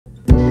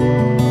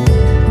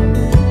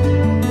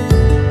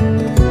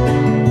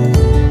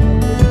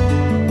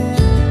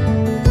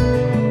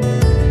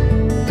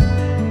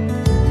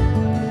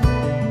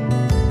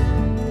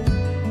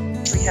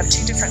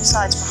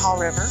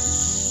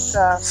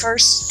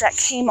First that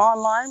came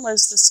online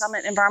was the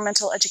Summit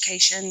Environmental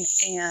Education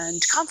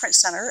and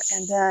Conference Center,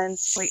 and then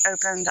we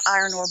opened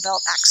Iron Ore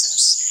Belt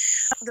Access.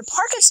 The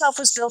park itself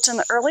was built in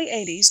the early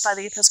 80s by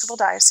the Episcopal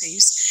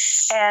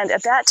Diocese, and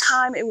at that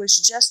time it was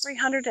just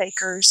 300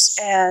 acres,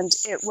 and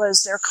it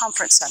was their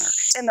conference center.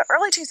 In the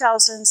early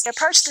 2000s, they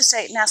approached the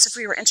state and asked if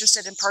we were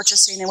interested in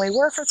purchasing, and we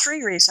were for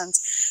 3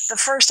 reasons. The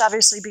first,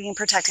 obviously, being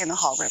protecting the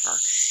Haw River.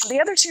 The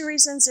other 2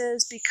 reasons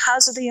is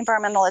because of the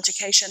environmental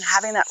education,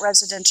 having that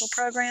residential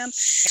program.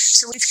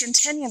 So we've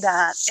continued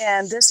that,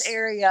 and this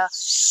area,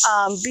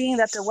 being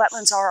that the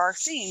wetlands are our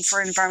theme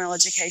for environmental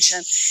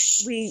education,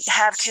 we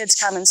have kids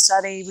come and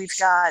study. We've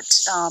got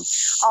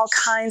all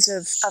kinds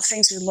of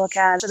things we look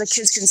at so the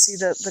kids can see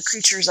the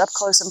creatures up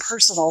close and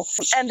personal.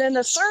 And then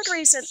the third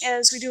reason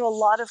is we do a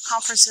lot of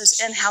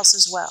conferences in-house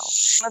as well.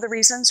 One of the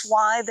reasons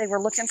why they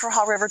were looking for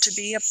Haw River to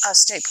be a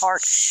state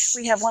park,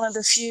 we have one of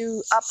the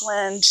few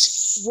upland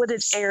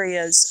wooded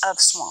areas of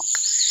swamp.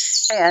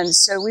 And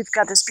so we've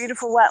got this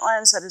beautiful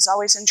wetlands that is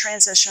always in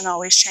transition,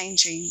 always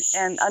changing,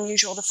 and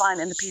unusual to find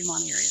in the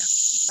Piedmont area.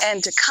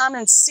 And to come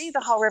and see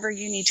the Haw River,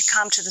 you need to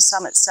come to the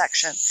summit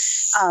section.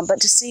 But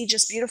to see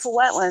just beautiful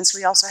wetlands,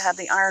 we also have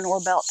the Iron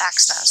Ore Belt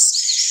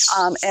Access.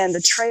 And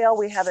the trail,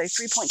 we have a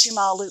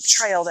 3.2-mile loop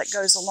trail that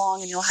goes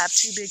along, and you'll have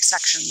 2 big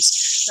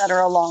sections that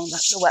are along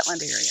the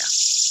wetland area.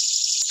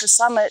 The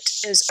summit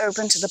is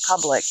open to the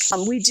public.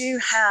 We do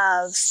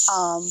have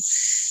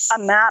a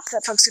map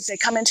that folks, if they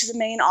come into the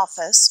main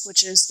office,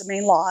 which is the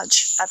main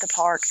lodge at the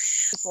park,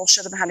 we'll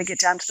show them how to get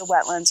down to the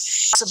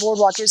wetlands. The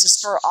boardwalk is a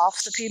spur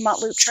off the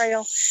Piedmont Loop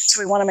Trail,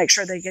 so we want to make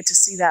sure they get to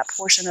see that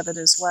portion of it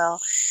as well.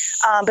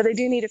 But they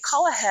do need a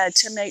call ahead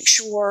to make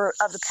sure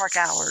of the park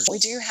hours. We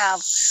do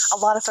have a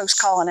lot of folks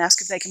call and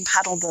ask if they can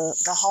paddle the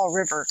Haw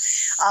River.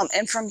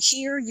 And from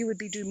here, you would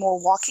be doing more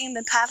walking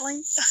than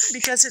paddling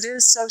because it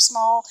is so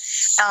small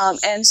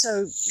and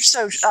so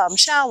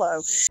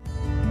shallow.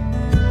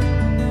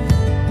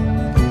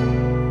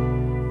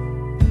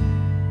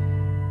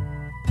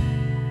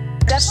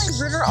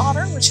 Definitely river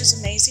otter, which is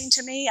amazing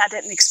to me. I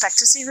didn't expect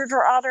to see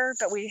river otter,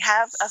 but we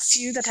have a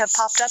few that have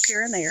popped up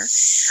here and there.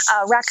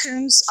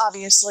 Raccoons,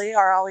 obviously,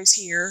 are always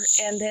here,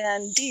 and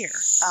then deer.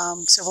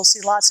 So we'll see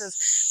lots of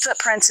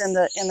footprints in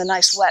the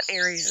nice wet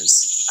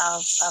areas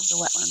of the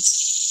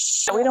wetlands.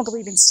 We don't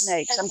believe in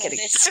snakes. I'm kidding.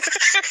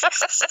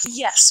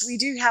 Yes, we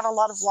do have a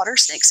lot of water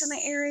snakes in the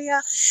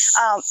area.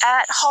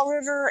 At Haw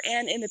River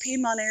and in the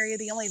Piedmont area,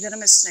 the only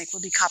venomous snake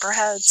would be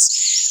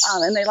copperheads,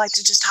 and they like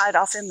to just hide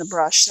off in the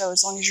brush. So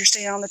as long as you're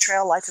staying on the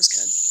trail, life is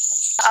good.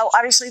 Oh,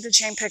 obviously the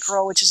chain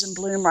pickerel, which is in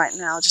bloom right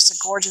now, just a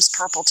gorgeous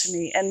purple to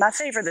me. And my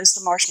favorite is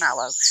the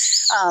marshmallow.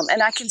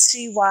 And I can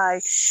see why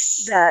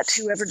that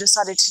whoever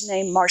decided to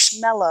name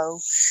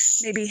marshmallow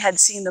maybe had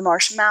seen the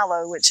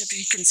marshmallow, which if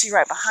you can see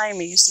right behind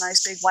me, is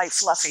nice, big, white,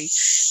 fluffy,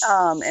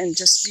 and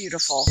just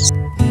beautiful.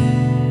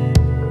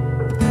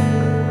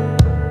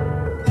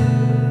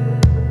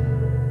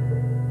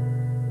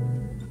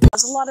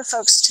 A lot of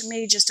folks, to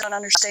me, just don't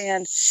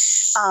understand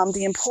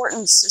the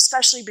importance,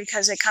 especially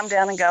because they come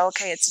down and go,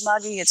 okay, it's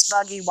muggy, it's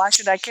buggy, why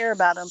should I care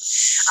about them?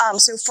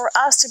 So for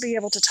us to be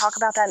able to talk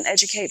about that and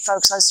educate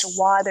folks as to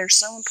why they're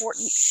so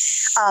important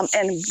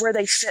and where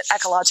they fit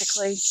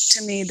ecologically,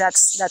 to me,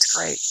 that's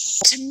great.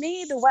 To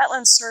me, the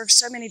wetlands serve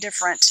so many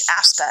different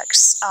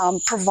aspects,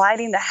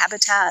 providing the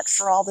habitat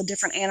for all the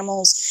different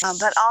animals,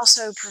 but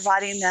also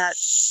providing that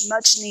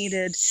much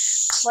needed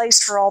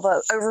place for all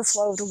the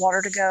overflow of the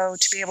water to go,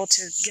 to be able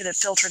to get it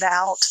filtered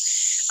out.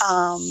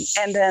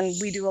 And then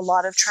we do a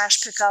lot of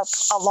trash pickup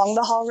along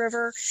the Haw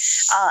River.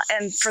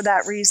 And for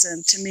that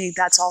reason, to me,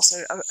 that's also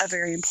a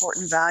very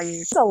important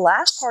value. The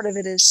last part of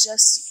it is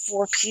just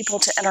for people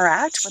to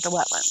interact with the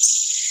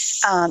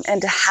wetlands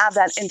and to have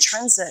that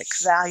intrinsic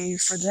value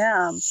for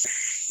them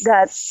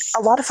that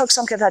a lot of folks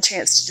don't get that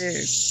chance to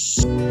do.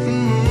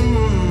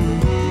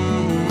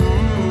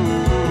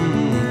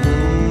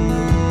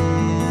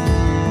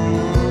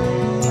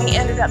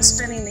 Up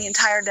spending the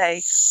entire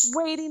day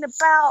wading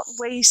about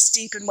waist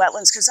deep in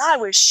wetlands because I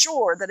was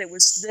sure that it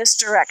was this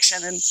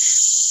direction, and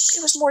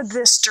it was more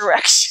this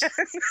direction.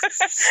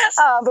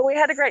 But we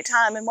had a great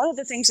time, and one of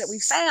the things that we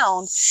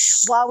found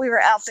while we were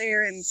out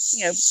there and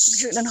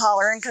hooting and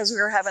hollering because we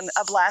were having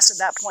a blast at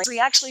that point, we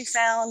actually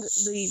found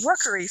the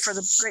rookery for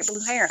the great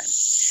blue heron,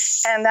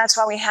 and that's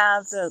why we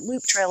have the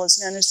loop trail is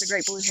known as the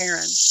Great Blue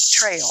Heron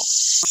Trail.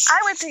 I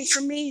would think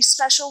for me,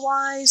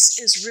 special-wise,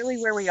 is really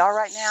where we are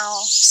right now,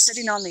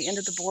 sitting on the end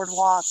of the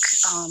boardwalk.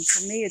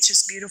 For me, it's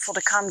just beautiful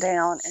to come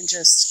down and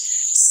just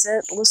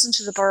sit, listen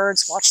to the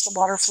birds, watch the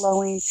water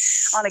flowing.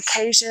 On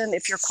occasion,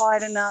 if you're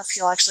quiet enough,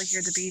 you'll actually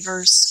hear the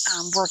beavers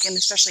working,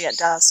 especially at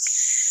dusk.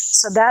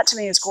 So that, to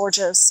me, is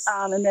gorgeous.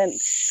 And then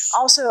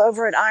also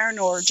over at Iron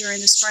Ore during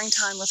the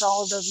springtime with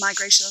all of the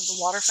migration of the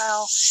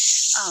waterfowl,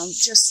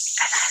 just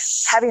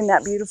having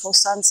that beautiful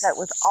sunset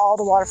with all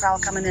the waterfowl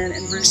coming in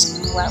and roosting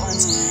in the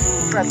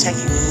wetlands,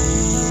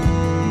 breathtaking.